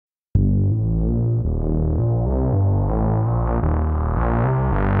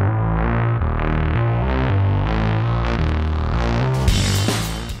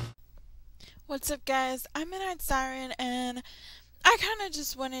What's up, guys? I'm Midnight Siren, and I kind of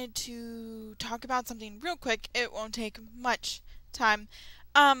just wanted to talk about something real quick. It won't take much time.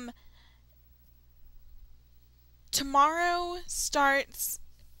 Tomorrow starts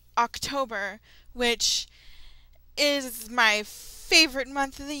October, which is my favorite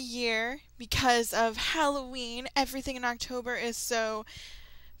month of the year because of Halloween. Everything in October is so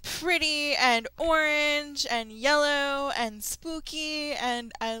pretty and orange and yellow and spooky,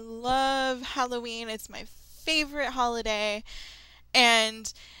 and I love Halloween. It's my favorite holiday.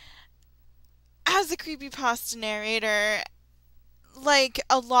 And as a creepypasta narrator, like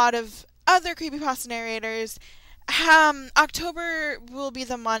a lot of other creepypasta narrators, October will be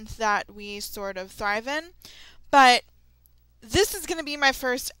the month that we sort of thrive in. But this is going to be my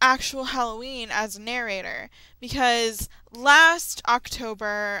first actual Halloween as a narrator, because last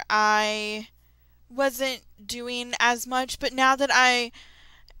October I wasn't doing as much, but now that I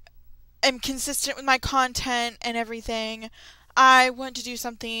am consistent with my content and everything, I want to do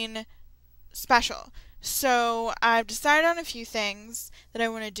something special. So I've decided on a few things that I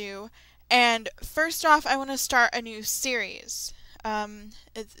want to do, and first off, I want to start a new series.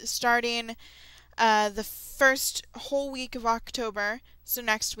 It's starting the first whole week of October, so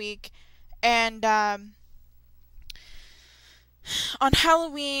next week, and on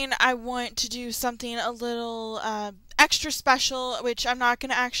Halloween I want to do something a little extra special, which I'm not going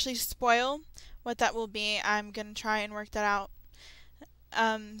to actually spoil what that will be. I'm going to try and work that out.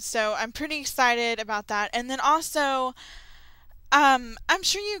 So I'm pretty excited about that. And then also, I'm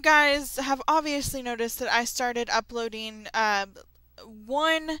sure you guys have obviously noticed that I started uploading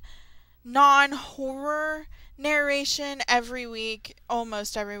one non-horror narration every week,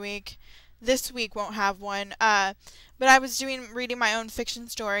 almost every week. This week won't have one, but I was reading my own fiction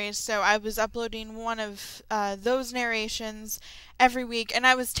stories, so I was uploading one of those narrations every week, and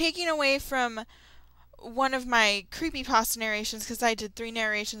I was taking away from one of my creepypasta narrations because I did 3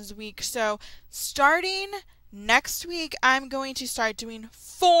 narrations a week. So starting next week, I'm going to start doing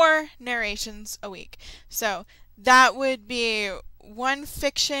 4 narrations a week. So that would be 1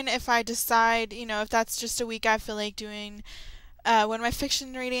 fiction if I decide, if that's just a week I feel like doing one of my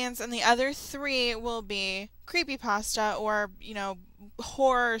fiction readings, and the other 3 will be creepypasta or,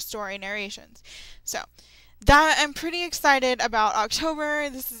 horror story narrations. So that I'm pretty excited about October.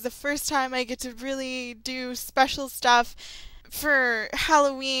 This is the first time I get to really do special stuff for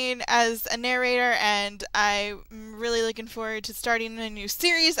Halloween as a narrator, and I'm really looking forward to starting a new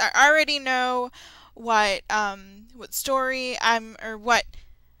series. I already know what story what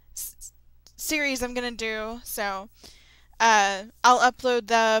series I'm gonna do, so I'll upload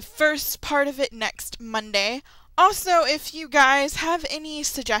the first part of it next Monday. Also, if you guys have any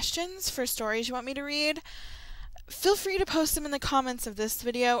suggestions for stories you want me to read, feel free to post them in the comments of this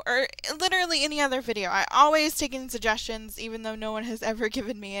video or literally any other video. I always take in suggestions, even though no one has ever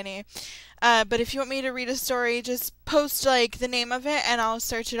given me any. But if you want me to read a story, just post the name of it and I'll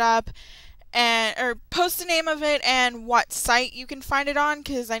search it up, or post the name of it and what site you can find it on,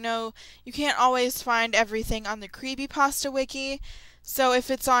 because I know you can't always find everything on the Creepypasta Wiki. So if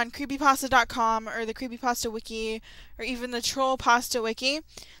it's on creepypasta.com or the Creepypasta Wiki or even the Trollpasta Wiki,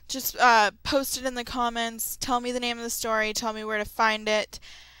 just post it in the comments, tell me the name of the story, tell me where to find it,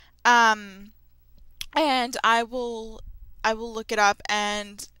 and I will look it up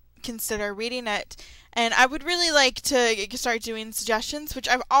and consider reading it. And I would really like to start doing suggestions, which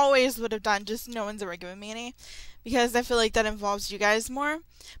I've always would have done, just no one's ever given me any, because I feel like that involves you guys more.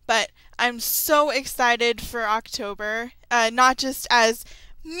 But I'm so excited for October, not just as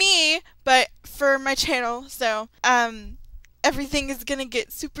me, but for my channel. So, everything is gonna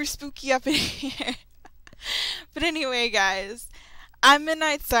get super spooky up in here. But anyway, guys, I'm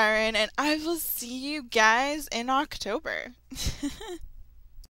Midnight Siren, and I will see you guys in October.